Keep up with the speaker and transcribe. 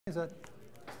Is that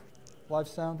live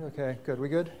sound? Okay, good. We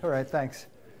good? All right, thanks.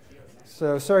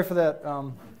 So sorry for that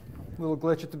little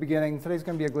glitch at the beginning. Today's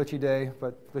going to be a glitchy day,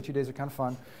 but glitchy days are kind of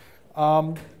fun.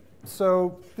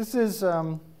 So this is,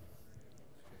 like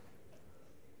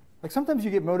sometimes you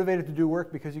get motivated to do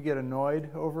work because you get annoyed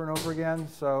over and over again.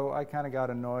 So I kind of got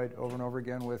annoyed over and over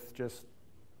again with just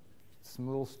some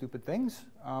little stupid things,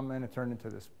 and it turned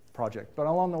into this project. But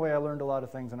along the way, I learned a lot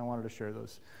of things, and I wanted to share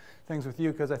those things with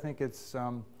you because I think it's,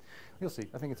 you'll see,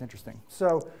 I think it's interesting.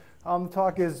 So the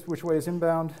talk is Which Way is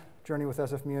Inbound? Journey with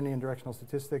SF Muni and Directional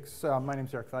Statistics. My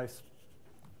name's Eric Theise.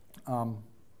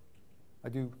 I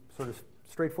do sort of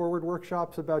straightforward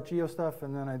workshops about geo stuff,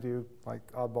 and then I do like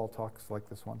oddball talks like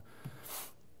this one.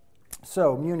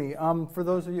 So Muni, for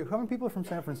those of you, how many people are from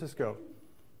San Francisco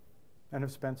and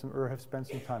have spent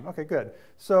some time? Okay, good.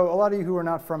 So a lot of you who are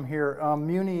not from here,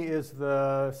 Muni is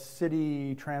the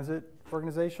city transit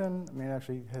organization. I mean, it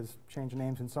actually has changed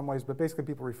names in some ways, but basically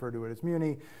people refer to it as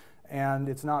Muni. And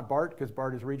it's not BART, because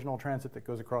BART is regional transit that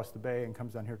goes across the bay and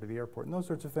comes down here to the airport and those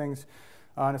sorts of things.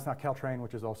 And it's not Caltrain,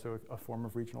 which is also a form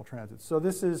of regional transit. So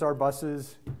this is our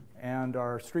buses and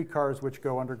our streetcars, which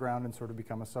go underground and sort of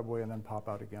become a subway and then pop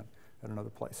out again at another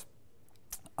place.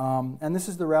 And this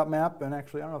is the route map. And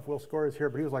actually, I don't know if Will Score is here,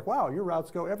 but he was like, wow, your routes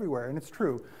go everywhere. And it's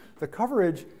true. The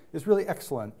coverage is really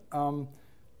excellent.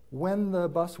 When the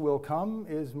bus will come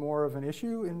is more of an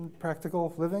issue in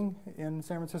practical living in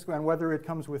San Francisco, and whether it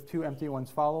comes with two empty ones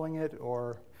following it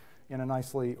or in a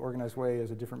nicely organized way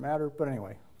is a different matter. But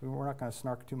anyway, we're not going to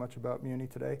snark too much about Muni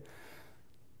today.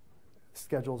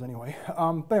 Schedules anyway.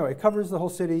 But anyway, it covers the whole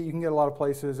city. You can get a lot of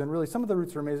places, and really some of the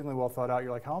routes are amazingly well thought out.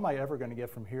 You're like, how am I ever going to get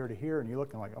from here to here? And you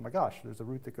look and like, oh my gosh, there's a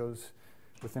route that goes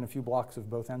within a few blocks of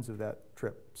both ends of that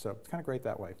trip. So it's kind of great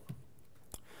that way.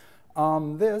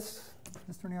 This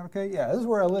is turning out okay? Yeah, this is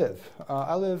where I live.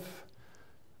 I live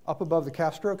up above the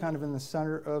Castro, kind of in the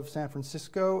center of San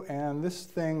Francisco. And this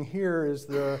thing here is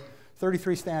the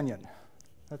 33 Stannion.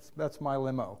 That's my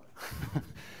limo.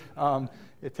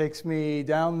 It takes me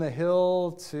down the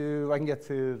hill I can get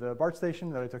to the BART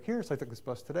station that I took here. So I took this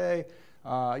bus today.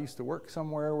 I used to work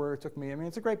somewhere where it took me. I mean,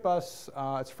 it's a great bus.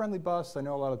 It's a friendly bus. I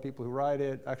know a lot of people who ride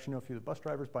it. I actually know a few of the bus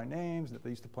drivers by names that they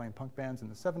used to play in punk bands in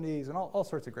the 70s and all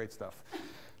sorts of great stuff.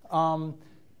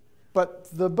 But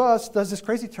the bus does this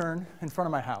crazy turn in front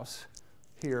of my house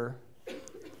here,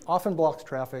 often blocks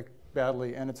traffic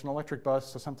badly, and it's an electric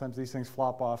bus, so sometimes these things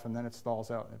flop off and then it stalls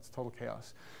out and it's total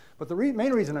chaos. But the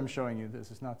main reason I'm showing you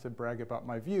this is not to brag about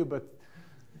my view, but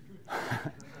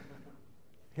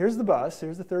here's the bus,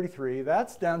 here's the 33.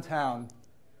 That's downtown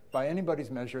by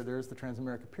anybody's measure. There's the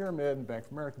Transamerica Pyramid and Bank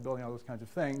of America building, all those kinds of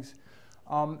things.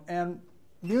 And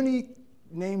Muni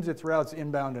names its routes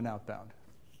inbound and outbound.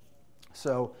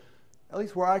 So at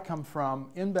least where I come from,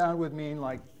 inbound would mean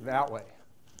like that way.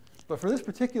 But for this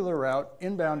particular route,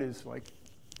 inbound is like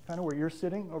kind of where you're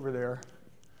sitting over there,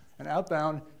 and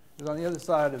outbound is on the other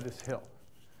side of this hill.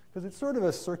 Because it's sort of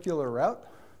a circular route,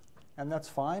 and that's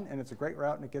fine, and it's a great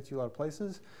route, and it gets you a lot of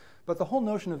places. But the whole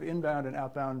notion of inbound and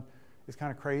outbound is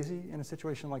kind of crazy in a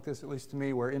situation like this, at least to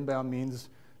me, where inbound means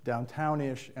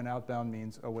downtown-ish, and outbound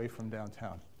means away from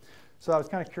downtown. So I was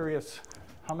kind of curious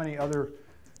how many other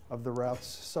of the routes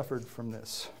suffered from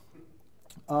this.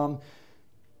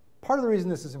 Part of the reason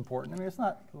this is important, I mean, it's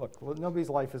not, look, nobody's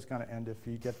life is going to end if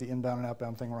you get the inbound and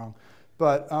outbound thing wrong.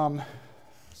 But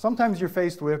sometimes you're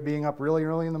faced with being up really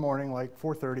early in the morning, like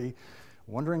 4:30,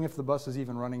 wondering if the bus is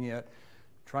even running yet,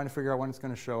 trying to figure out when it's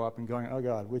going to show up and going, oh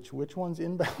God, which one's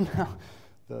inbound now?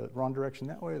 The wrong direction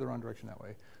that way or the wrong direction that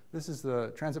way? This is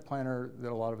the transit planner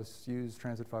that a lot of us use,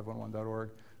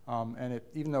 transit511.org. And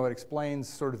even though it explains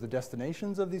sort of the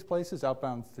destinations of these places,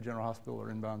 outbound to General Hospital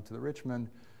or inbound to the Richmond,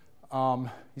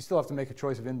 you still have to make a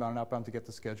choice of inbound and outbound to get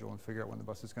the schedule and figure out when the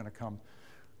bus is going to come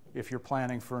if you're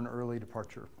planning for an early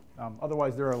departure.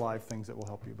 Otherwise, there are live things that will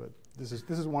help you. But this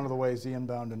is one of the ways the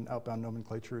inbound and outbound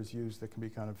nomenclature is used that can be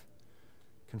kind of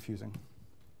confusing.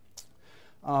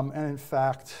 And in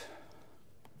fact,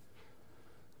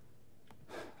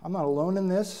 I'm not alone in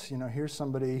this. You know, here's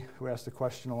somebody who asked a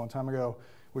question a long time ago,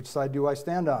 which side do I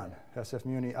stand on? SF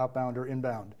Muni, outbound or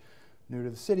inbound? New to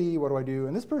the city, what do I do?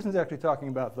 And this person's actually talking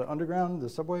about the underground, the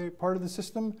subway part of the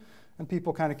system, and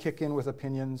people kind of kick in with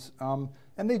opinions.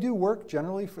 And they do work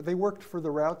generally. They worked for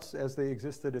the routes as they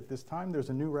existed at this time. There's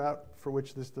a new route for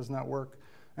which this does not work,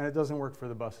 and it doesn't work for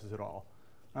the buses at all.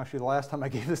 Actually, the last time I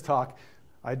gave this talk,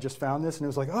 I just found this, and it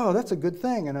was like, oh, that's a good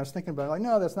thing. And I was thinking about it, like,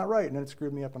 no, that's not right. And then it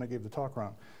screwed me up, and I gave the talk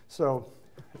wrong. So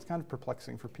it's kind of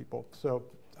perplexing for people. So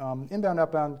inbound,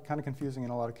 outbound, kind of confusing in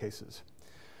a lot of cases.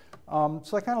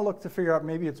 So I kind of looked to figure out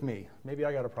maybe it's me. Maybe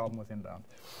I got a problem with inbound.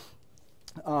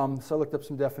 So I looked up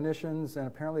some definitions, and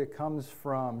apparently it comes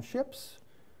from ships,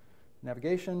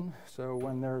 navigation. So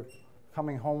when they're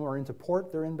coming home or into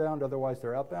port, they're inbound, otherwise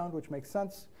they're outbound, which makes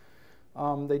sense.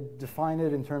 They define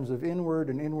it in terms of inward,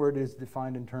 and inward is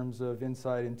defined in terms of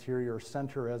inside, interior,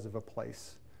 center as of a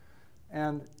place.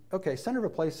 And okay, center of a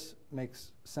place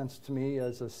makes sense to me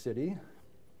as a city.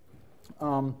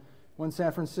 When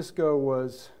San Francisco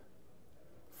was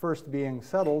first being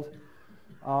settled,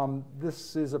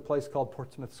 this is a place called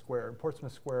Portsmouth Square. And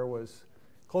Portsmouth Square was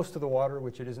close to the water,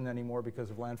 which it isn't anymore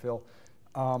because of landfill.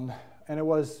 And it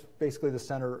was basically the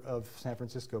center of San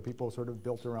Francisco. People sort of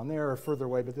built around there or further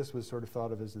away, but this was sort of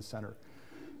thought of as the center.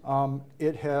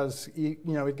 It has,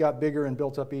 it got bigger and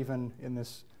built up even in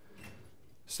this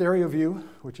stereo view,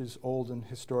 which is old and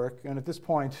historic. And at this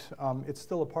point, it's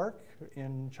still a park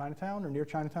in Chinatown or near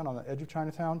Chinatown, on the edge of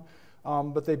Chinatown.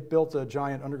 But they built a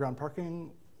giant underground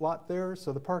parking lot there,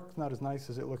 so the park's not as nice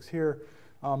as it looks here.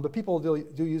 But people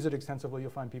do use it extensively.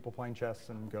 You'll find people playing chess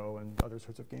and Go and other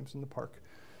sorts of games in the park.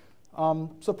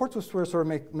 So Portsmouth Square sort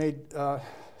of made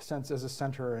sense as a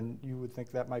center, and you would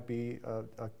think that might be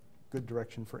a good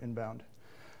direction for inbound.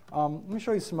 Let me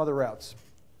show you some other routes.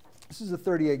 This is the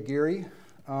 38 Geary,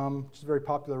 which is a very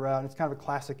popular route, and it's kind of a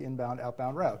classic inbound,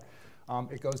 outbound route.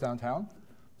 It goes downtown,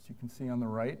 as you can see on the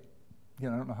right.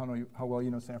 Again, I don't know how well you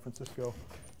know San Francisco.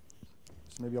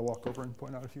 So maybe I'll walk over and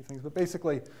point out a few things. But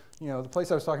basically, the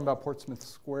place I was talking about, Portsmouth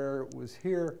Square, was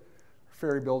here.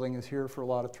 Ferry building is here for a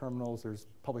lot of terminals. There's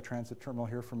public transit terminal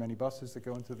here for many buses that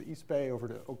go into the East Bay over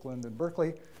to Oakland and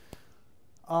Berkeley.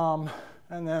 And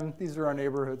then these are our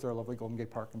neighborhoods, our lovely Golden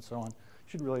Gate Park and so on. You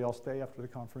should really all stay after the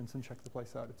conference and check the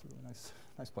place out. It's a really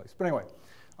nice place. But anyway,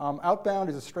 outbound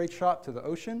is a straight shot to the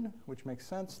ocean, which makes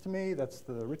sense to me. That's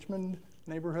the Richmond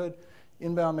neighborhood.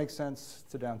 Inbound makes sense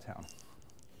to downtown.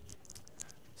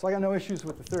 So I got no issues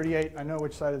with the 38. I know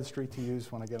which side of the street to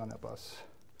use when I get on that bus.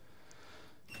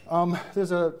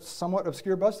 There's a somewhat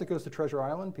obscure bus that goes to Treasure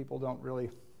Island. People don't really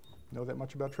know that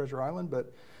much about Treasure Island,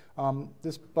 but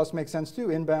this bus makes sense too.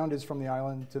 Inbound is from the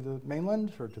island to the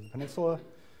mainland or to the peninsula.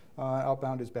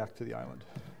 Outbound is back to the island.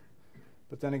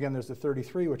 But then again, there's the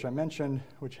 33, which I mentioned,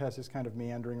 which has this kind of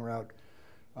meandering route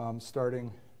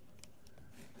starting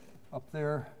up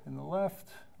there in the left.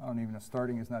 I don't even know,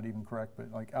 starting is not even correct,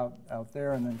 but like out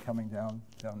there and then coming down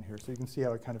here. So you can see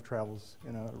how it kind of travels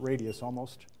in a radius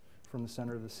almost from the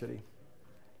center of the city.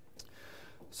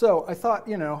 So I thought,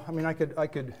 I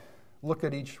could look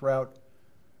at each route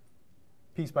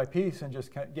piece by piece and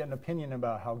just get an opinion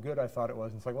about how good I thought it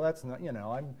was. And it's like, well, that's not, I'm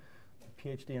a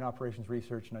PhD in operations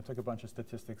research, and I took a bunch of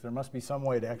statistics. There must be some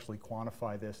way to actually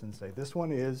quantify this and say, this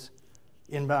one is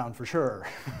inbound for sure,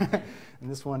 and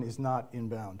this one is not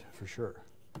inbound for sure.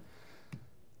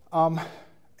 And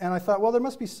I thought, well, there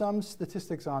must be some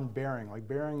statistics on bearing. Like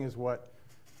bearing is what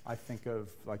I think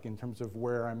of like in terms of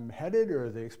where I'm headed,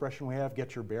 or the expression we have,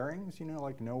 get your bearings,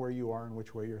 like know where you are and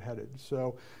which way you're headed. So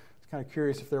I was kind of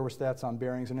curious if there were stats on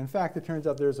bearings. And in fact, it turns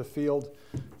out there's a field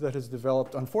that has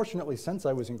developed, unfortunately, since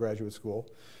I was in graduate school,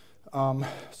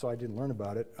 so I didn't learn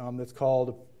about it, that's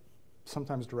called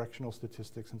sometimes directional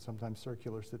statistics and sometimes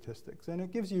circular statistics. And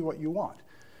it gives you what you want.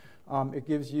 It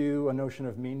gives you a notion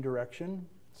of mean direction,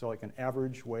 so like an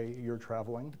average way you're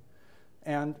traveling.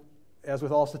 And as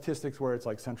with all statistics where it's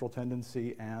like central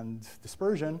tendency and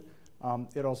dispersion,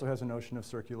 it also has a notion of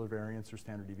circular variance or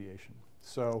standard deviation.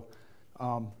 So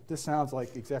this sounds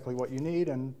like exactly what you need,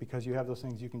 and because you have those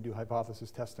things, you can do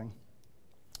hypothesis testing.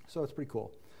 So it's pretty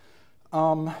cool.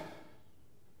 And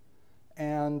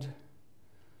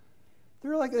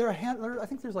I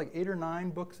think there's like 8 or 9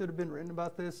 books that have been written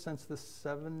about this since the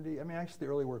 70s. I mean, actually, the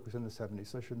early work was in the 70s,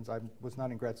 so I was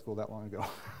not in grad school that long ago.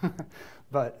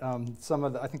 But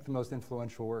I think the most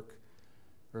influential work,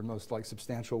 or most like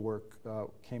substantial work,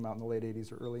 came out in the late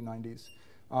 80s or early 90s.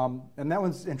 And that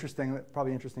one's interesting,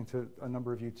 probably interesting to a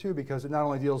number of you too, because it not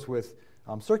only deals with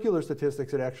circular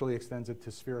statistics, it actually extends it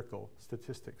to spherical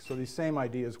statistics. So these same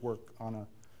ideas work on a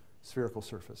spherical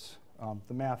surface.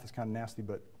 The math is kind of nasty,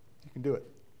 but you can do it.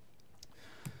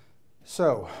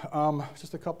 So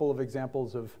just a couple of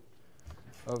examples of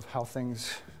how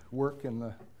things work in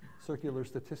the circular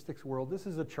statistics world. This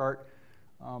is a chart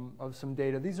of some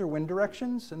data. These are wind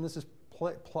directions, and this is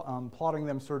plotting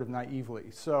them sort of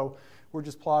naively. So we're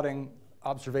just plotting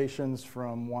observations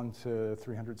from 1 to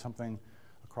 300 something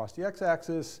across the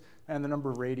x-axis, and the number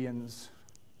of radians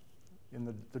in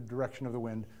the direction of the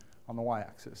wind on the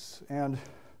y-axis. And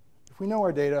if we know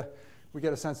our data, we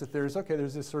get a sense that there's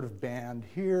this sort of band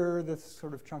here that's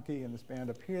sort of chunky, and this band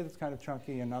up here that's kind of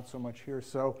chunky, and not so much here.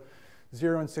 So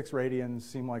 0 and 6 radians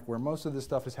seem like where most of this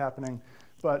stuff is happening.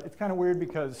 But it's kind of weird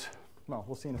because well,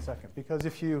 we'll see in a second. Because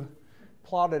if you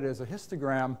plot it as a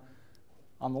histogram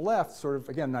on the left, sort of,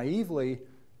 again, naively,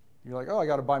 you're like, oh, I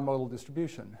got a bimodal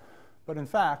distribution. But in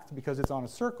fact, because it's on a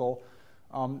circle,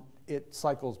 it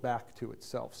cycles back to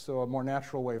itself. So a more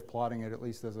natural way of plotting it, at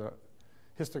least as a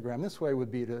histogram this way,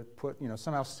 would be to put,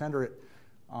 somehow center it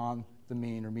on the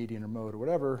mean or median or mode or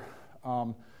whatever.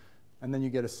 And then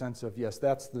you get a sense of, yes,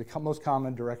 that's the most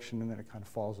common direction, and then it kind of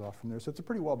falls off from there. So it's a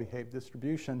pretty well-behaved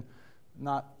distribution,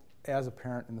 not as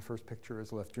apparent in the first picture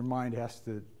as left. Your mind has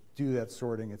to do that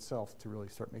sorting itself to really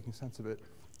start making sense of it.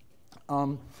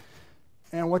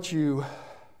 And what you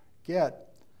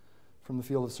get from the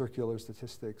field of circular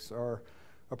statistics are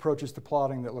approaches to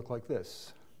plotting that look like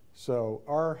this. So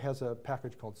R has a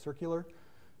package called circular,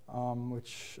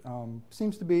 which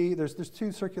seems to be, there's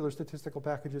two circular statistical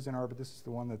packages in R, but this is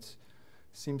the one that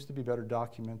seems to be better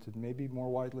documented, maybe more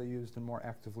widely used and more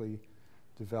actively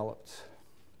developed.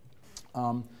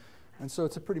 And so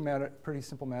it's a pretty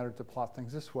simple matter to plot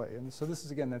things this way. And so this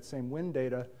is, again, that same wind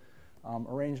data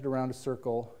arranged around a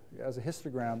circle as a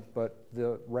histogram, but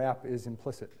the wrap is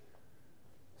implicit.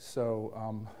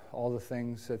 So all the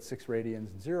things at 6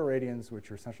 radians and 0 radians, which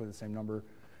are essentially the same number,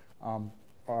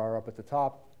 are up at the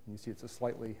top. You see it's a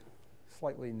slightly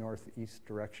northeast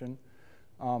direction.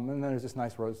 And then there's this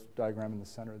nice rose diagram in the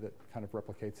center that kind of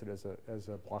replicates it as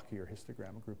a blockier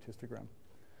histogram, a grouped histogram.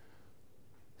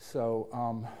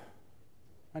 So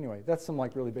anyway, that's some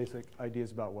like really basic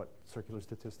ideas about what circular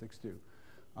statistics do.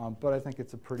 But I think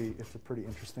it's a pretty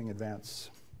interesting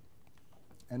advance.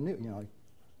 And new,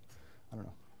 I don't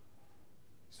know.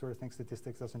 Sort of think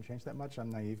statistics doesn't change that much. I'm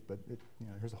naive, but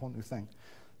here's a whole new thing.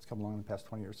 It's come along in the past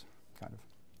 20 years, kind of.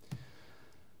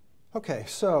 OK,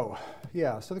 so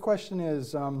yeah, so the question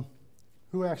is,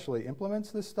 who actually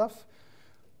implements this stuff?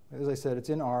 As I said, it's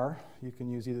in R. You can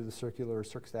use either the circular or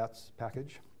circstats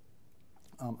package.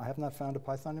 I have not found a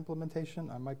Python implementation.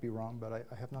 I might be wrong, but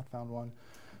I have not found one.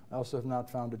 I also have not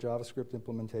found a JavaScript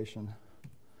implementation,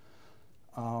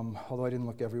 although I didn't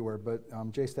look everywhere. But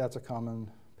JStat's a common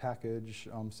package.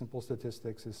 Simple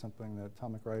statistics is something that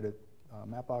Tom McWright at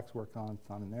Mapbox worked on. It's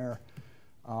not in there.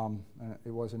 And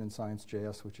it wasn't in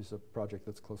Science.js, which is a project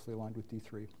that's closely aligned with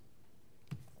D3.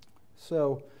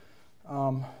 So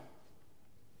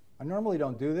I normally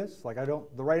don't do this. Like the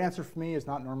right answer for me is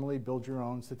not normally build your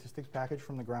own statistics package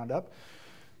from the ground up,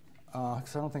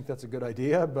 because I don't think that's a good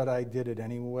idea, but I did it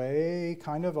anyway,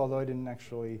 kind of, although I didn't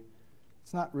actually,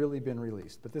 it's not really been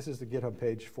released. But this is the GitHub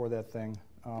page for that thing.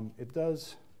 It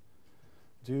does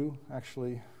do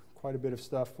actually quite a bit of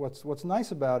stuff. What's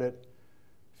nice about it,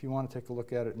 if you want to take a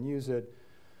look at it and use it,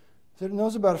 is that it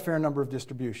knows about a fair number of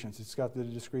distributions. It's got the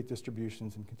discrete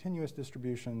distributions and continuous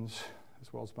distributions,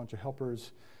 as well as a bunch of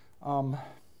helpers. One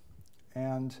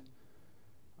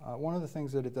of the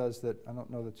things that it does that I don't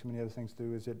know that too many other things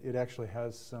do is it actually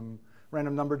has some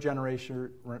random number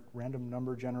generators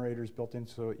built in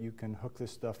so that you can hook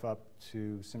this stuff up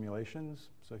to simulations.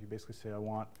 So if you basically say, I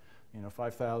want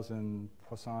 5,000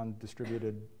 Poisson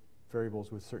distributed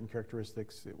variables with certain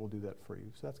characteristics, it will do that for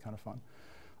you. So that's kind of fun.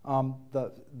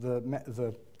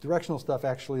 The directional stuff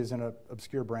actually is in an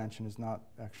obscure branch and is not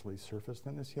actually surfaced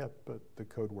in this yet, but the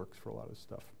code works for a lot of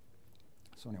stuff.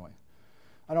 So anyway,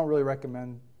 I don't really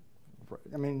recommend,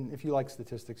 I mean, if you like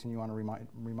statistics and you want to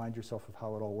remind yourself of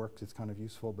how it all works, it's kind of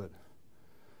useful, but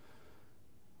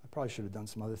I probably should have done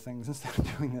some other things instead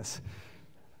of doing this.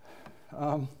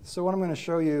 So what I'm going to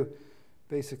show you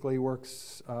basically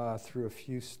works through a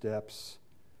few steps.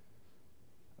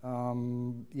 So I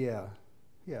want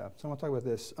to talk about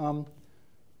this.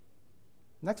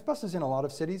 Nextbus is in a lot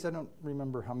of cities. I don't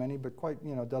remember how many, but quite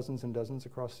dozens and dozens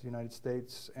across the United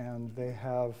States. And they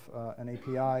have an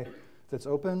API that's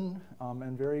open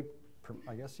and very,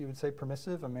 I guess you would say,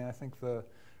 permissive. I mean, I think the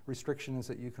restriction is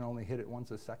that you can only hit it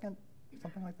once a second,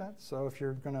 something like that. So if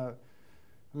you're going to,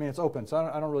 I mean, it's open. So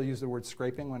I don't really use the word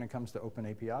scraping when it comes to open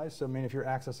APIs. So I mean, if you're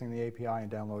accessing the API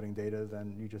and downloading data,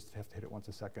 then you just have to hit it once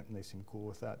a second, and they seem cool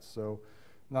with that. So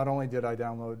not only did I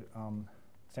download San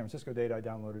Francisco data, I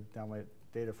downloaded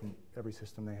data from every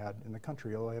system they had in the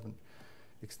country, although I haven't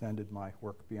extended my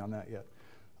work beyond that yet.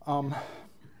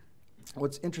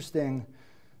 What's interesting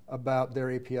about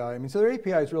their API, I mean, so their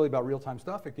API is really about real-time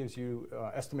stuff. It gives you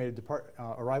estimated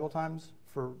arrival times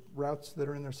for routes that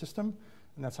are in their system,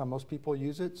 and that's how most people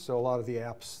use it. So a lot of the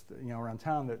apps around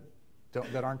town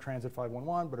that aren't Transit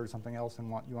 511 but are something else and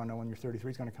you want to know when your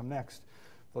 33 is going to come next,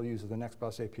 they'll use the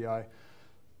Nextbus API.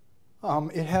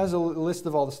 It has a list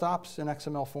of all the stops in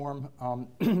XML form.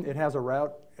 It has a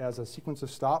route as a sequence of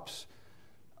stops,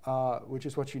 which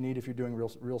is what you need if you're doing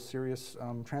real serious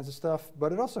transit stuff.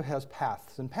 But it also has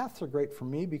paths. And paths are great for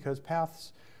me because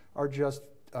paths are just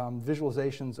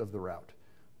visualizations of the route.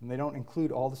 And they don't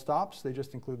include all the stops, they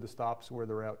just include the stops where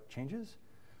the route changes.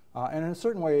 And in a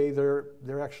certain way,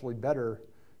 they're actually better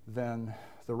than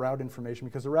the route information,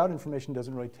 because the route information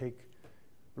doesn't really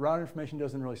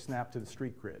snap to the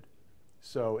street grid.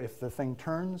 So if the thing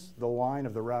turns, the line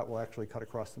of the route will actually cut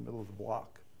across the middle of the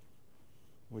block,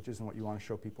 which isn't what you want to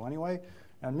show people anyway.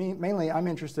 And mainly, I'm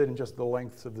interested in just the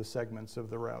lengths of the segments of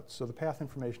the route. So the path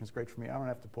information is great for me. I don't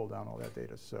have to pull down all that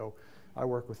data. So I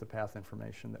work with the path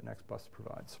information that NextBus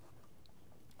provides.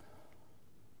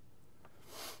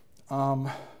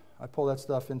 I pull that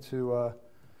stuff into a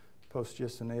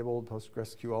PostGIS-enabled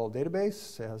PostgreSQL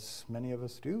database, as many of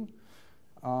us do.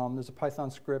 There's a Python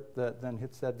script that then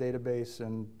hits that database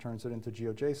and turns it into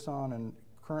GeoJSON, and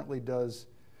currently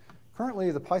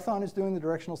the Python is doing the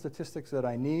directional statistics that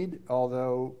I need,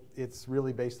 although it's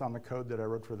really based on the code that I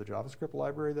wrote for the JavaScript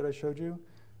library that I showed you.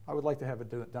 I would like to have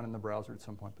it done in the browser at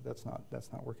some point, but that's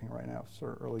not working right now,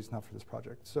 or at least not for this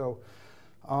project. So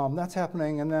that's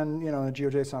happening, and then in a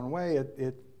GeoJSON way,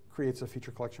 it creates a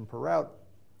feature collection per route,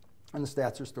 and the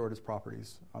stats are stored as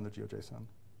properties on the GeoJSON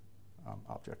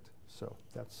object. So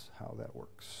that's how that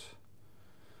works.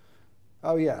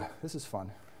 Oh yeah, this is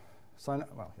fun. Well,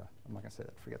 yeah, I'm not going to say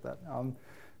that. Forget that.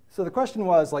 So the question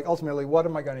was, like, ultimately, what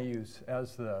am I going to use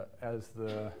as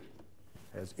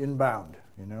inbound?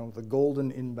 The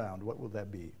golden inbound. What will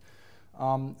that be?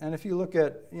 And if you look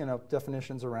at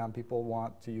definitions around, people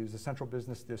want to use the central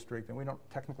business district, and we don't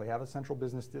technically have a central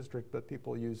business district, but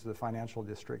people use the financial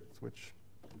district, which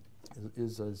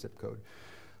is a zip code,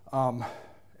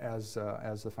 as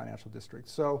the financial district.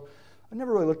 So I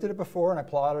never really looked at it before, and I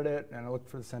plotted it, and I looked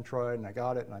for the centroid, and I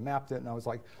got it, and I mapped it, and I was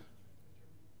like,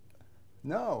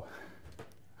 no.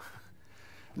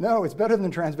 No, it's better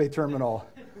than Transbay Terminal.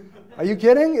 Are you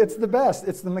kidding? It's the best.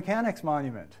 It's the mechanics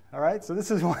monument. All right, so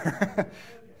this is where.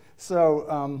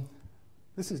 So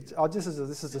this is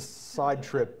a side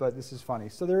trip, but this is funny.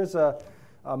 So there is a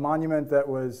monument that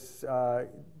was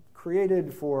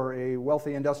created for a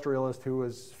wealthy industrialist who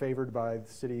was favored by the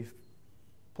city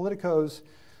politicos.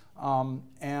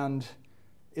 And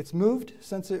it's moved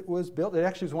since it was built. It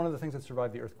actually was one of the things that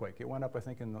survived the earthquake. It went up, I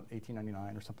think, in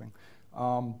 1899 or something.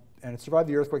 And it survived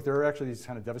the earthquake. There are actually these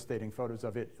kind of devastating photos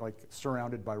of it, like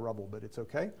surrounded by rubble, but it's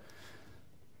okay.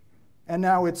 And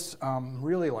now it's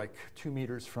really like 2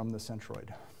 meters from the centroid.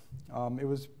 It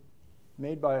was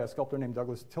made by a sculptor named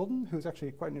Douglas Tilden, who's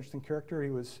actually quite an interesting character.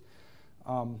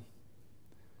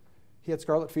 He had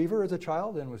scarlet fever as a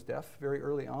child and was deaf very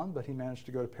early on, but he managed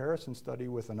to go to Paris and study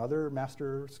with another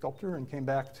master sculptor and came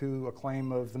back to a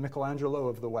claim of the Michelangelo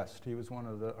of the West. He was one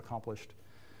of the accomplished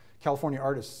California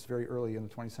artists very early in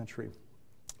the 20th century.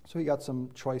 So he got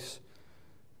some choice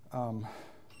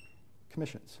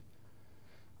commissions.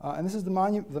 And this is the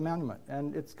monument.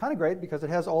 And it's kind of great because it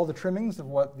has all the trimmings of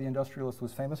what the industrialist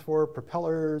was famous for,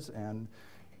 propellers and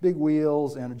big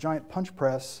wheels and a giant punch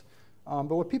press.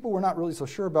 But what people were not really so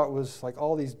sure about was like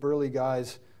all these burly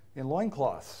guys in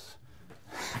loincloths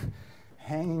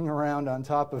hanging around on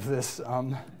top of this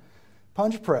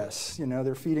punch press.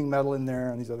 They're feeding metal in there,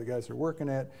 and these other guys are working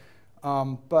it.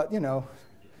 But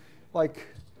like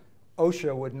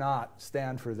OSHA would not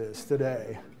stand for this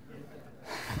today.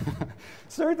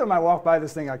 So every time I walk by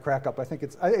this thing, I crack up. I think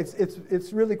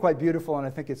it's really quite beautiful, and I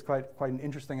think it's quite an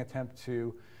interesting attempt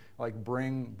to like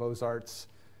bring Beaux-Arts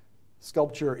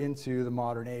sculpture into the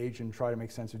modern age and try to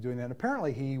make sense of doing that. And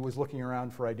apparently he was looking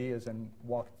around for ideas and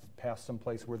walked past some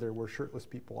place where there were shirtless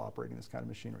people operating this kind of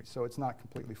machinery. So it's not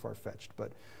completely far-fetched,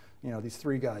 but these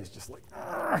 3 guys just like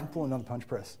pulling on the punch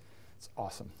press. It's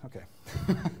awesome. Okay.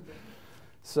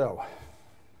 So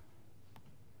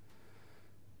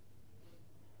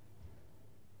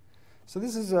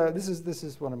this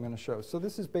is what I'm going to show. So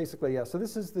this is basically, so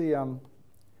this is the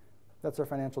that's our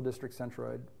financial district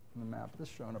centroid on the map. This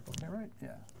is showing up okay, right?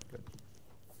 Yeah, good.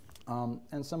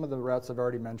 And some of the routes I've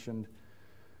already mentioned.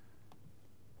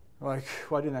 Like,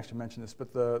 well, I didn't actually mention this,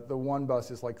 but the one bus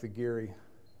is like the Geary,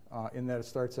 in that it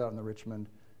starts out in the Richmond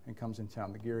and comes in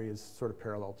town. The Geary is sort of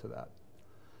parallel to that.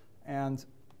 And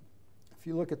if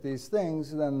you look at these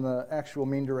things, then the actual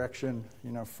mean direction,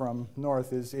 from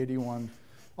north is 81,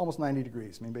 almost 90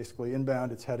 degrees. I mean, basically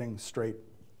inbound, it's heading straight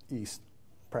east,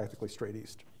 practically straight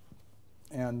east.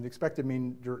 And the expected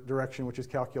mean direction, which is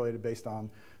calculated based on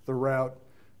the route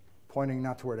pointing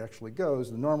not to where it actually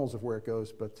goes, the normals of where it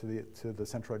goes, but to the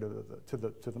centroid of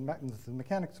the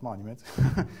mechanics monument,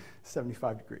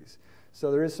 75 degrees. So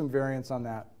there is some variance on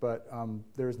that, but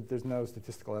there's no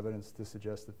statistical evidence to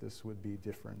suggest that this would be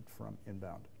different from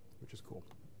inbound, which is cool.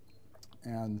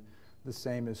 And the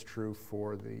same is true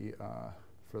for the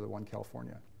one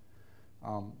California.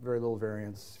 Very little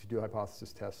variance. If you do a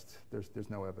hypothesis test, there's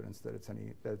no evidence that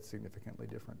it's significantly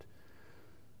different.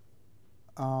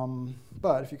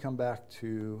 But if you come back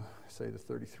to, say, the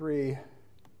 33,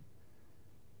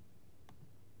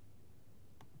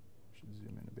 should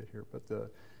zoom in a bit here, but the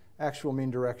actual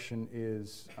mean direction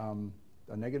is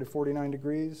a negative 49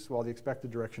 degrees, while the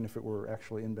expected direction, if it were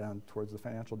actually inbound towards the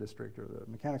financial district or the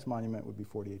mechanics monument, would be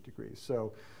 48 degrees.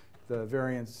 So the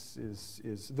variance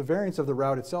the variance of the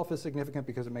route itself is significant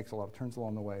because it makes a lot of turns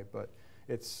along the way, but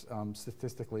it's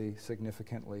statistically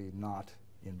significantly not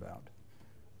inbound.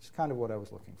 It's kind of what I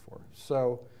was looking for.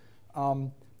 So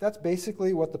that's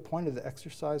basically what the point of the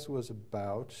exercise was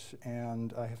about,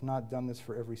 and I have not done this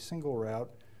for every single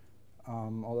route,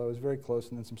 although I was very close,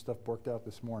 and then some stuff worked out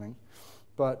this morning.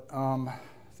 But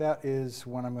that is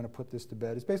when I'm going to put this to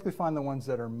bed. It's basically find the ones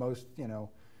that are most,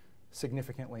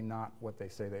 significantly not what they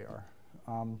say they are.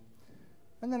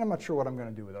 And then I'm not sure what I'm going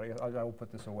to do with it. I will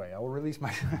put this away. I will release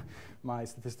my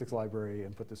statistics library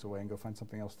and put this away and go find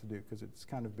something else to do, because it's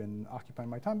kind of been occupying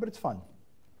my time, but it's fun.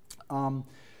 And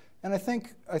I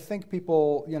think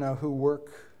people, who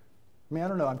work, I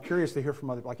don't know, I'm curious to hear from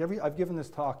other, I've given this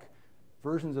talk,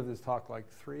 versions of this talk like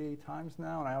 3 times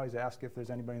now, and I always ask if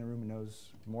there's anybody in the room who knows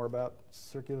more about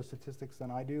circular statistics than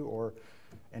I do, or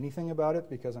anything about it,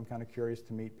 because I'm kind of curious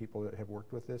to meet people that have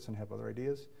worked with this and have other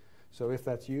ideas. So if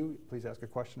that's you, please ask a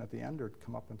question at the end, or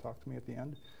come up and talk to me at the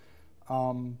end.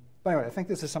 But anyway, I think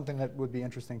this is something that would be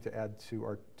interesting to add to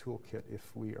our toolkit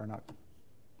if we are not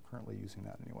currently using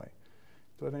that anyway.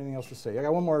 Do I have anything else to say? I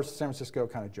got one more San Francisco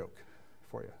kind of joke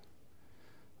for you.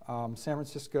 San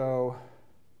Francisco,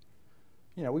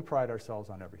 we pride ourselves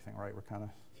on everything, right? We're kind of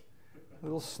a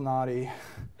little snotty.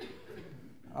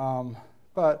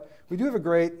 But we do have a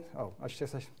great, I'm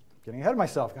getting ahead of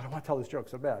myself. God, I want to tell this joke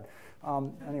so bad.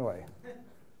 Anyway,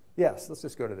 yes, let's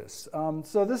just go to this.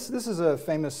 So this is a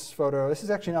famous photo. This is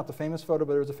actually not the famous photo,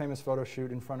 but there was a famous photo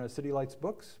shoot in front of City Lights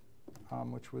Books,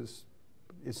 which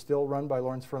is still run by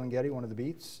Lawrence Ferlinghetti, one of the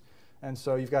beats. And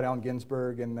so you've got Allen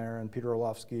Ginsberg in there, and Peter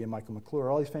Orlovsky, and Michael McClure.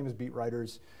 All these famous beat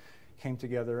writers came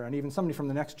together, and even somebody from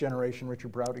the next generation,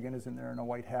 Richard Brautigan, is in there in a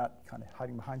white hat, kind of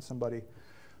hiding behind somebody.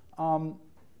 And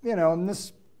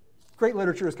this great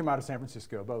literature has come out of San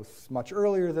Francisco, both much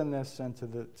earlier than this and to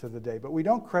the day. But we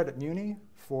don't credit Muni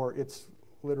for its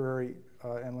literary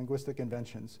and linguistic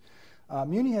inventions.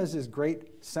 Muni has this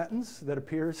great sentence that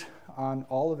appears on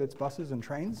all of its buses and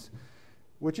trains,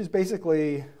 which is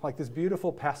basically like this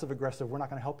beautiful passive-aggressive, we're not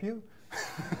going to help you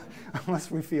unless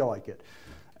we feel like it.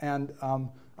 And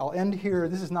I'll end here.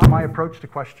 This is not my approach to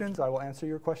questions. I will answer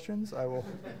your questions. I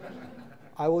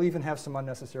will even have some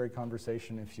unnecessary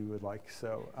conversation if you would like.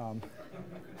 So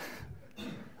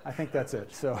I think that's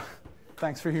it. So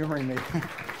thanks for humoring me.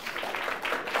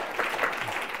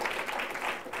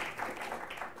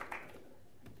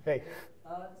 Hey.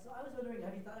 So I was wondering,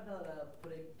 have you thought about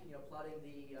plotting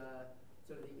the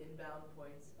sort of the inbound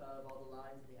points of all the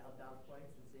lines and the outbound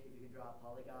points, and seeing if you can draw a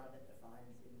polygon that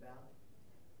defines inbound?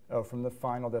 Oh, from the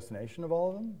final destination of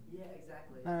all of them? Yeah,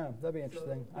 exactly. That'd be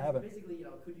interesting. So I haven't. Basically,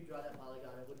 could you draw that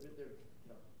polygon? And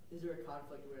is there a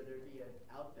conflict where there'd be an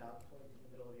outbound point in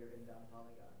the middle of your inbound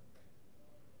polygon?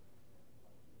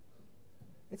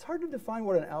 It's hard to define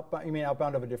what an outbound. You mean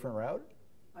outbound of a different route?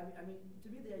 I mean,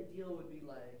 to me, the ideal would be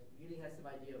like Muni has some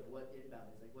idea of what inbound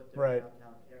is, like what the Right.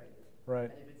 downtown area is. Right.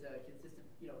 And if it's a consistent,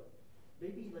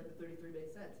 maybe like the 33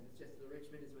 makes sense, and it's just the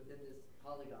Richmond is within this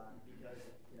polygon because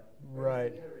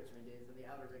Right. the inner Richmond is and the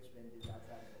outer Richmond is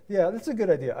outside of it. Yeah, that's a good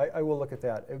idea. I will look at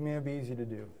that. I mean, it'd be easy to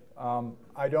do.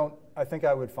 I think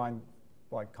I would find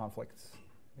like conflicts,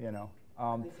 I think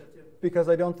so too. because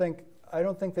I don't think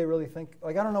they really think,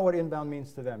 I don't know what inbound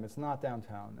means to them. It's not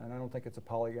downtown, and I don't think it's a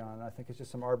polygon. I think it's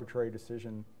just some arbitrary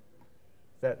decision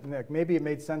that maybe it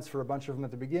made sense for a bunch of them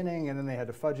at the beginning, and then they had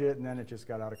to fudge it, and then it just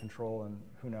got out of control, and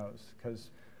who knows?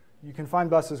 Because you can find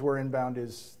buses where inbound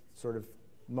is sort of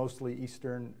mostly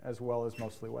eastern as well as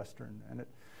mostly western, and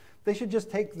they should just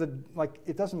take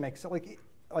it doesn't make sense.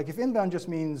 Like if inbound just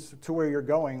means to where you're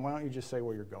going, why don't you just say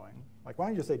where you're going? Like, why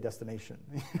don't you just say destination?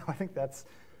 I think that's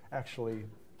actually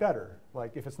better.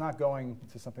 Like, if it's not going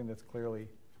to something that's clearly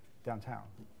downtown,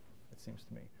 it seems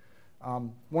to me.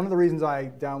 One of the reasons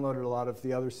I downloaded a lot of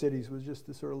the other cities was just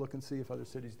to sort of look and see if other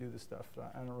cities do this stuff.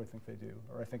 I don't really think they do.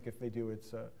 Or I think if they do,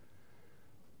 it's,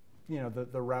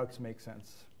 the routes make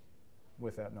sense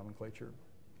with that nomenclature.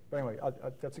 But anyway,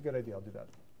 that's a good idea. I'll do that.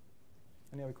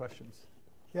 Any other questions?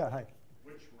 Yeah, hi.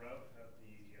 Which route had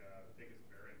the biggest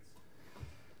variance?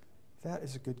 That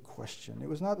is a good question. It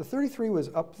was not, the 33 was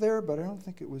up there, but I don't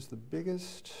think it was the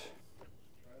biggest.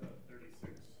 Try the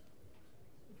 36.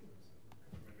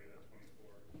 Maybe the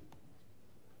 24.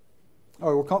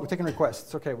 Oh, we're taking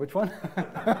requests. Okay, which one?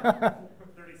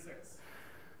 36.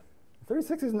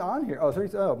 36 isn't on here. Oh,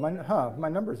 30, oh, my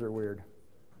numbers are weird.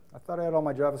 I thought I had all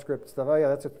my JavaScript stuff. Oh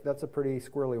yeah, that's a pretty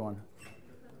squirrely one.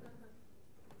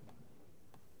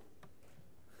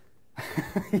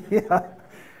 Yeah,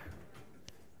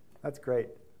 that's great.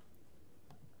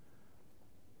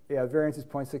 Yeah, variance is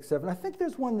 0.67. I think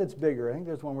there's one that's bigger. I think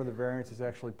there's one where the variance is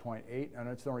actually 0.8. I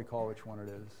just don't recall which one it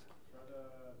is.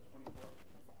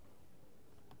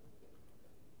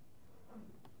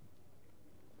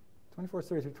 24 is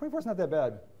 33. 24 is not that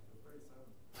bad.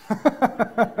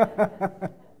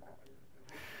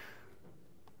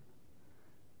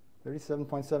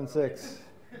 37.76.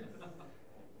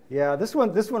 Yeah, this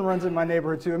one runs in my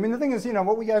neighborhood too. I mean, the thing is,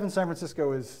 what we have in San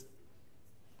Francisco is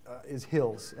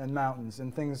hills and mountains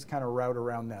and things kind of route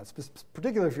around that,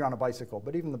 particularly if you're on a bicycle.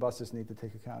 But even the buses need to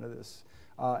take account of this.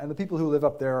 And the people who live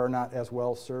up there are not as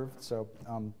well served. So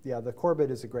yeah, the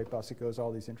Corbett is a great bus. It goes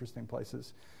all these interesting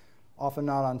places. Often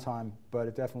not on time, but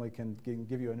it definitely can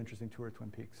give you an interesting tour of Twin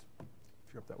Peaks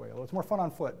if you're up that way. Although it's more fun on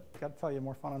foot. Got to tell you,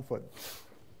 more fun on foot.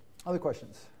 Other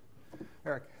questions?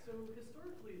 Eric? So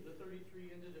historically, the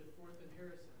 33 ended at 4th and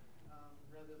Harrison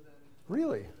rather than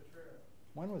Really? Potrero.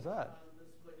 When was that? This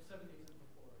was like 70s and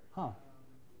before. Huh.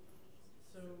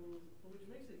 Which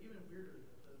makes it even weirder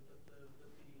that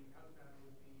the outbound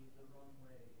would be the wrong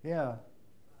way. Yeah.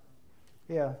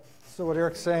 Yeah. So what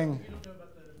Eric's saying. You don't know about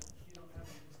you don't have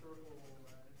any historical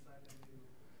insight into.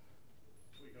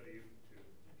 We go to YouTube.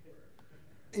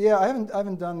 Yeah, I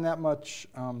haven't done that much.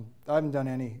 I haven't done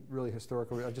any really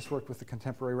historical. I just worked with the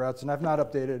contemporary routes, and I've not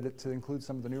updated it to include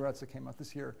some of the new routes that came out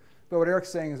this year. But what Eric's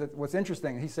saying is that what's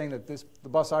interesting, he's saying that the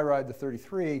bus I ride, the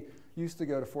 33, used to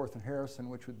go to 4th and Harrison,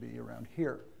 which would be around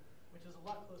here. Which is a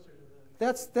lot closer to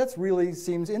the. That's really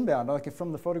seems inbound. Like if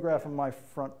from the photograph from my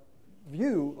front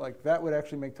view, like that would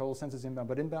actually make total sense as inbound.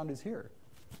 But inbound is here,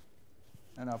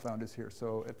 and outbound is here.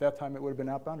 So at that time it would have been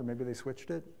outbound, or maybe they switched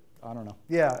it. I don't know.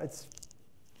 Yeah,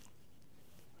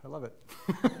 I love it.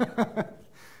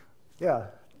 Yeah,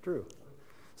 true.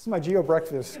 This is my Geo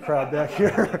breakfast crowd back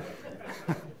here.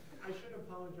 I should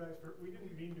apologize for, we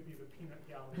didn't mean to be the peanut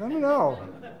gallery. No.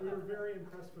 We were very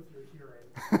impressed with your hearing.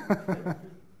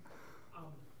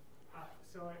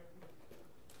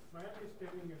 My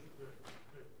understanding is the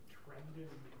trend in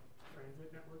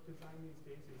transit network design these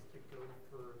days is to go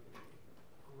for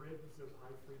grids of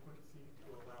high frequency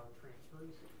to allow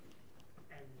transfers.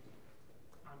 And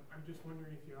I'm just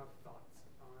wondering if you have thoughts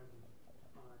on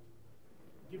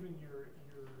given your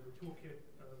toolkit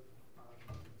of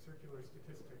circular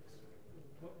statistics,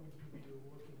 what would you be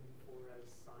looking for as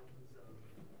signs of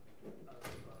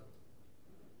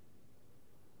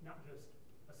not just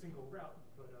a single route,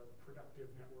 but a productive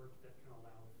network that can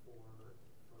allow for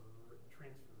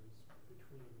transfers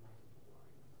between multiple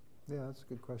lines? Yeah, that's a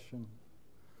good question.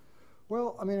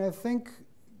 Well, I mean, I think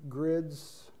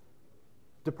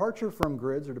departure from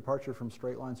grids or departure from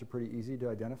straight lines are pretty easy to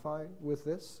identify with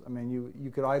this. I mean, you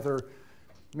could either,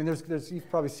 I mean, there's you've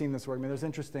probably seen this work. I mean, there's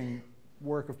interesting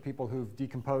work of people who've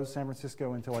decomposed San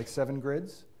Francisco into like 7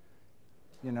 grids,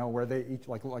 where they each,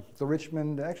 like the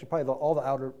Richmond, actually probably all the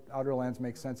outer lands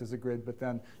make sense as a grid, but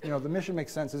then, the Mission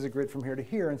makes sense as a grid from here to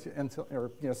here,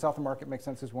 or South of Market makes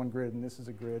sense as one grid, and this is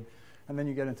a grid. And then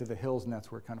you get into the hills, and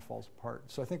that's where it kind of falls apart.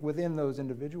 So I think within those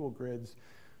individual grids,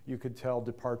 you could tell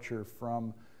departure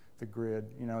from the grid,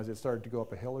 as it started to go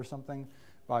up a hill or something,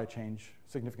 by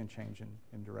significant change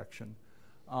in direction.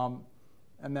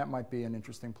 And that might be an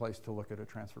interesting place to look at a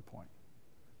transfer point.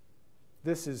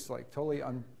 This is like totally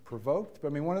unprovoked, but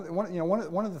I mean,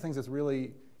 one of the things that's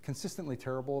really consistently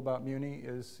terrible about Muni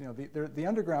is, the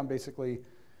underground basically,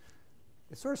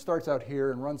 it sort of starts out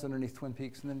here and runs underneath Twin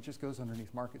Peaks, and then it just goes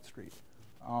underneath Market Street.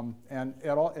 And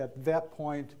at that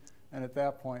point, and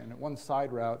at one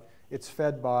side route, it's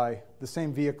fed by the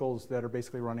same vehicles that are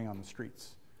basically running on the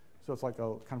streets. So it's like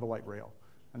a kind of a light rail,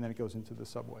 and then it goes into the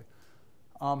subway.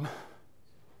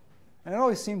 And it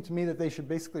always seemed to me that they should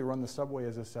basically run the subway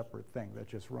as a separate thing that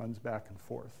just runs back and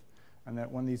forth. And that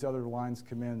when these other lines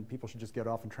come in, people should just get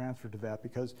off and transfer to that,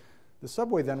 because the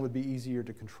subway then would be easier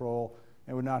to control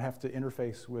and would not have to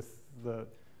interface with the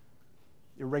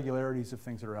irregularities of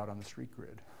things that are out on the street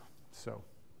grid. So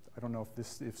I don't know if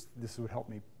this would help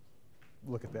me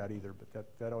look at that either, but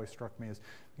that always struck me as,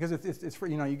 because it's for,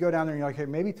 you go down there and you're like, hey,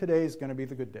 maybe today's going to be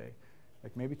the good day.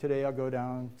 Like maybe today I'll go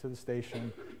down to the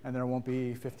station and there won't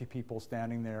be 50 people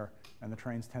standing there and the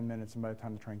train's 10 minutes, and by the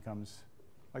time the train comes,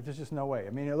 like there's just no way. I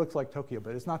mean, it looks like Tokyo,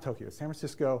 but it's not Tokyo. It's San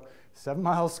Francisco, 7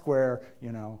 miles square,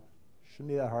 shouldn't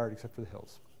be that hard except for the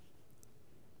hills.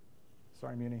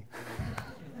 Sorry, Muni.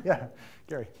 Yeah,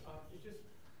 Gary.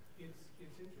 It's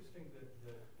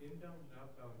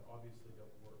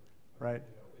Right.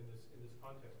 You know, in this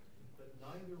context. But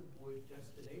neither would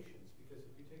destinations, because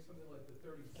if you take something like the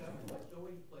 37, it's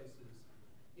going places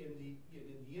in the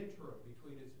interim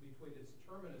between its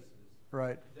terminuses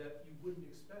Right. that you wouldn't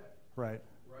expect. Right.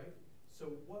 Right?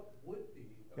 So what would be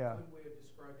a good way of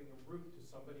describing a route to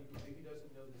somebody who maybe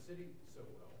doesn't know the city so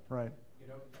well? Right.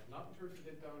 You know, not in terms of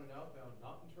inbound and outbound,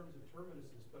 not in terms of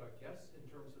terminuses, but I guess in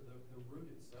terms of the route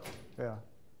itself. Yeah.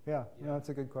 Yeah. Yeah. No, that's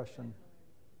a good question.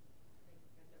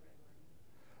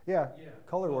 Yeah. Yeah.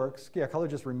 Color works. Yeah. Color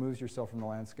just removes yourself from the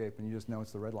landscape, and you just know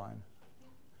it's the red line.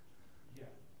 Yeah.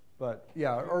 But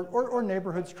yeah, or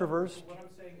neighborhoods traversed. What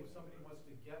I'm saying, if somebody wants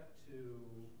to get to,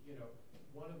 you know,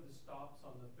 one of the stops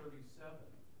on the 37,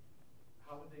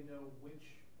 how would they know which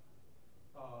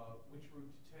route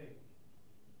to take?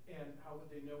 And how would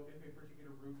they know if a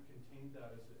particular route contained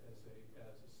that as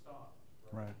a stop?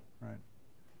 Right. Right.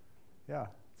 Yeah,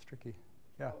 it's tricky.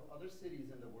 Yeah. Well, other cities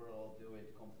in the world do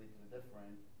it completely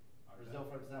different. Brazil,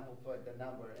 for example, put the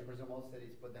number. In Brazil, most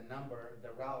cities put the number, the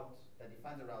route that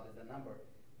defines the route is the number.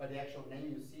 But the actual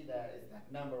name you see that is that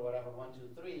number, whatever, 1,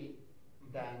 2, 3,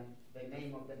 than the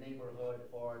name of the neighborhood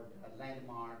or a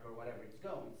landmark or whatever it's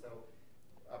going. So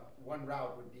one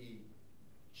route would be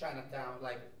Chinatown,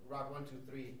 like Route 1, 2,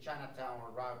 3, Chinatown, or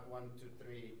Route 1, 2,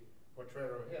 3,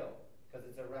 Potrero Hill, because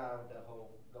it's a route the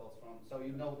whole goes from. So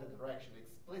you know the direction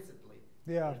explicitly.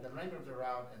 Yeah. There's the name of the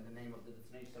route and the name of the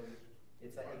destination. So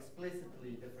it's an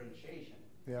explicitly differentiation.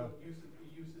 Yeah. So it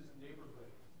uses neighborhood.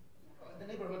 The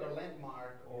neighborhood or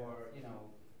landmark or, you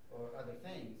know, or other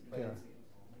things, but Yeah.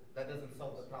 that doesn't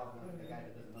solve the problem of the guy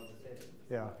that doesn't know the city.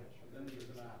 Yeah. Then there's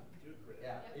an app.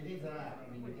 Yeah, it needs an app.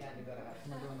 I mean, you gotta have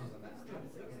an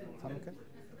app. Time okay?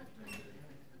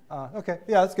 Okay,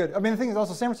 yeah, that's good. I mean, the thing is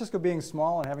also San Francisco being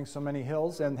small and having so many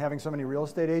hills and having so many real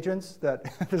estate agents that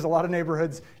there's a lot of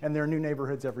neighborhoods, and there are new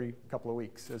neighborhoods every couple of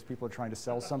weeks as people are trying to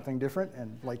sell something different.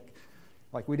 And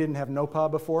like we didn't have Nopa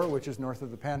before, which is north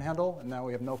of the Panhandle, and now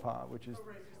we have Nopa, which is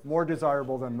more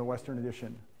desirable than the Western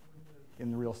Addition in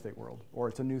the real estate world. Or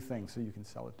it's a new thing, so you can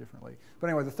sell it differently. But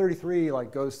anyway, the 33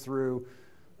 goes through,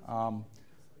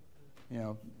 you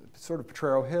know, sort of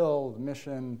Potrero Hill,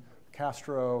 Mission,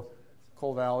 Castro,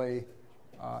 Coal Valley,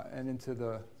 and into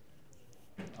the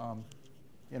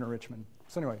inner Richmond.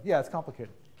 So anyway, yeah, it's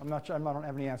complicated. I don't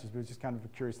have any answers, but it's just kind of a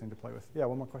curious thing to play with. Yeah,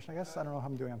 one more question, I guess. I don't know how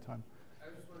I'm doing on time. I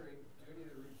was just wondering, do any of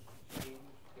the routes change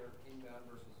their inbound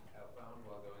versus outbound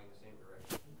while going in the same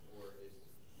direction, or is?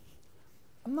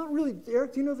 I'm not really.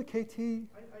 Eric, do you know the KT? I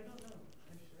don't know.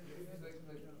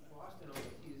 Like Boston,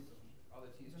 all the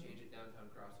T's change at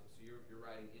downtown crossing. So you're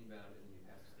riding inbound and then you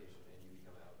pass the station and you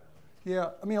become outbound.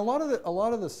 Yeah, I mean a lot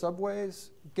of the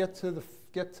subways get to the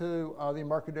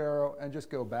Embarcadero and just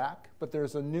go back, but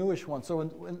there's a newish one. So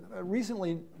a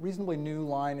reasonably new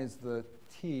line is the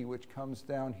T, which comes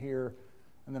down here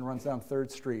and then runs down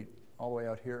 3rd Street all the way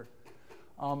out here.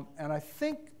 And I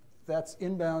think that's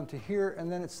inbound to here, and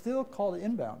then it's still called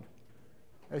inbound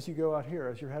as you go out here,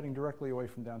 as you're heading directly away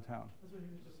from downtown. That's what he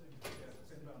was just saying. Yeah,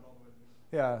 it's inbound all the way.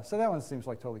 Yeah, so that one seems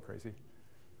like totally crazy.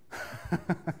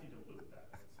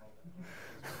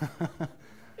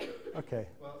 Okay.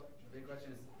 Well, the big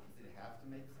question is, does it have to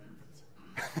make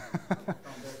sense?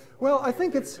 Well, I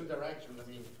think it's two directions. I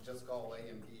mean, just call A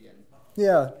and B, and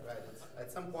yeah. right.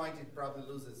 At some point, it probably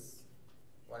loses.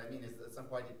 What I mean is, at some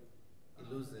point, it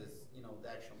loses, you know, the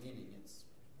actual meaning. It's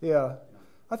Yeah. You know,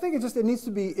 I think it needs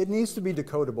to be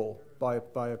decodable by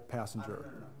a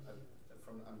passenger. No.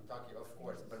 I'm talking, of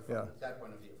course, but from Yeah. that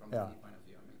point of view, from Yeah. the point of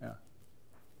view, I mean. Yeah.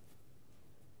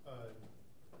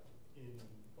 In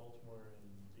Baltimore and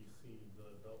DC, the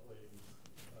beltways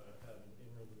have an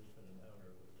inner loop and an outer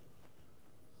loop.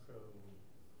 So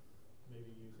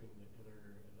maybe using the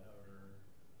inner and outer,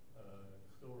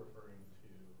 still referring to,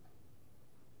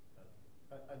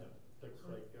 I know, things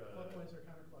like Clockwise or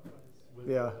counterclockwise. with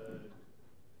Yeah. what do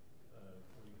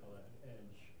you call that, an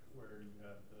edge, where you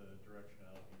have the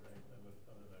directionality, right, on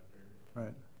a vector.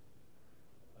 Right.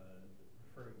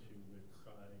 Referring to which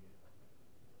side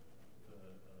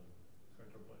the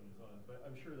central point is on. But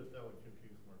I'm sure that would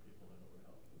confuse more people than it would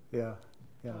help. Yeah.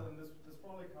 Yeah. Well, and this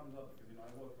probably comes up because, you know,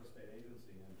 I work for a state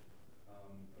agency, and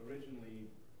originally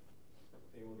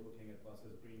they were looking at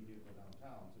buses greenfield for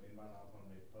downtown, so inbound outbound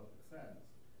made perfect sense.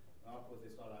 And of course, they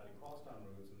started adding crosstown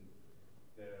routes, and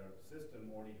their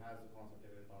system already has the concept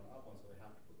of inbound outbound, so they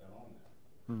have to put that on there,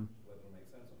 whether it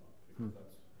makes sense or not, because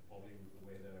that's probably the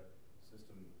way their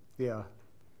system. Yeah.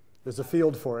 There's a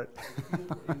field for it.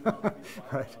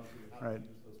 Right. Right.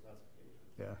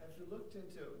 Yeah. Have you looked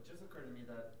into? It just occurred to me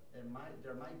that there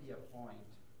might be a point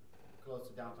close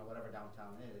to downtown, whatever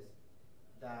downtown is,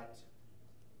 that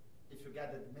if if you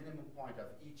get the minimum point of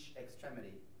each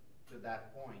extremity to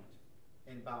that point,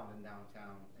 inbound and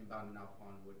downtown, inbound and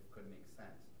outbound could make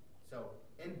sense. So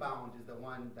inbound is the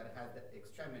one that has the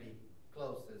extremity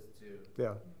closest to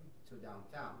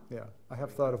downtown. Yeah, I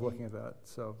have thought of looking at that,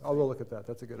 so I'll go look at that.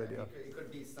 That's a good idea. It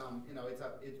could be some,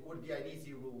 it would be an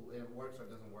easy rule. It works or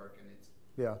doesn't work, and it's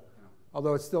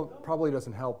Although it still probably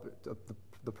doesn't help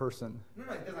the person.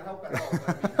 No, it doesn't help at all.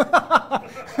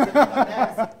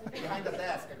 But behind the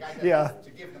desk, a guy that has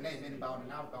to give the name inbound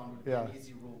and outbound would be an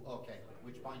easy rule. Okay,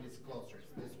 which point is closer?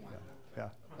 It's this one. Yeah.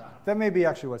 That may be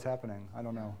actually what's happening. I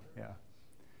don't know. Yeah.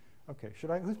 Okay.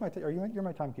 Should I? Who's my? You're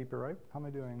my timekeeper, right? How am I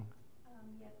doing?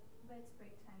 Yeah, but it's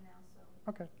break time now,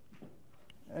 so. Okay.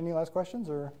 Any last questions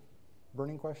or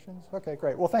burning questions? Okay,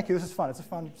 great. Well, thank you. This is fun. It's a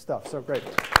fun stuff. So great.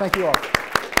 Thank you all.